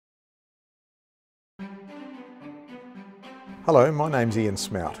Hello, my name's Ian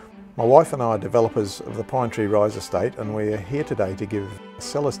Smout. My wife and I are developers of the Pine Tree Rise estate, and we are here today to give a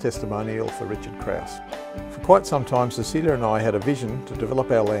seller's testimonial for Richard Krausz. For quite some time, Cecilia and I had a vision to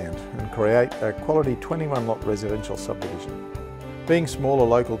develop our land and create a quality 21-lot residential subdivision. Being smaller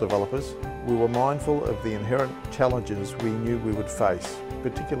local developers, we were mindful of the inherent challenges we knew we would face,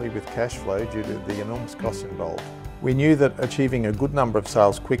 particularly with cash flow due to the enormous costs involved. We knew that achieving a good number of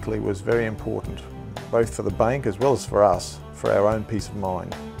sales quickly was very important, both for the bank as well as for us, for our own peace of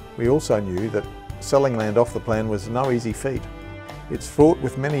mind. We also knew that selling land off the plan was no easy feat. It's fraught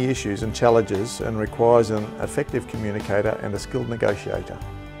with many issues and challenges and requires an effective communicator and a skilled negotiator.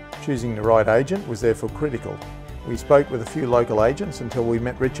 Choosing the right agent was therefore critical. We spoke with a few local agents until we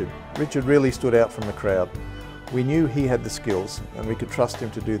met Richard. Richard really stood out from the crowd. We knew he had the skills and we could trust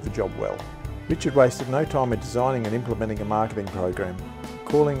him to do the job well. Richard wasted no time in designing and implementing a marketing program,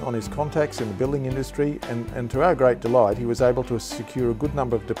 calling on his contacts in the building industry, and to our great delight, he was able to secure a good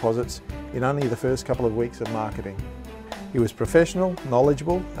number of deposits in only the first couple of weeks of marketing. He was professional,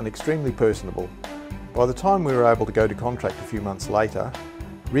 knowledgeable and extremely personable. By the time we were able to go to contract a few months later,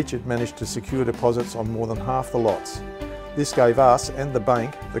 Richard managed to secure deposits on more than half the lots. This gave us and the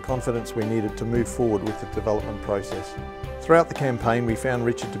bank the confidence we needed to move forward with the development process. Throughout the campaign, we found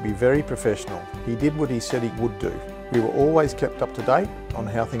Richard to be very professional. He did what he said he would do. We were always kept up to date on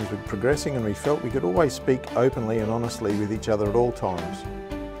how things were progressing, and we felt we could always speak openly and honestly with each other at all times.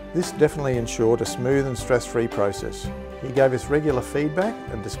 This definitely ensured a smooth and stress-free process. He gave us regular feedback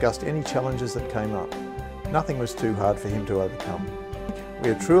and discussed any challenges that came up. Nothing was too hard for him to overcome. We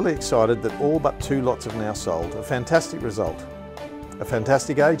are truly excited that all but 2 lots have now sold. A fantastic result. A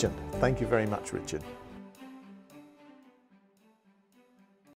fantastic agent. Thank you very much, Richard.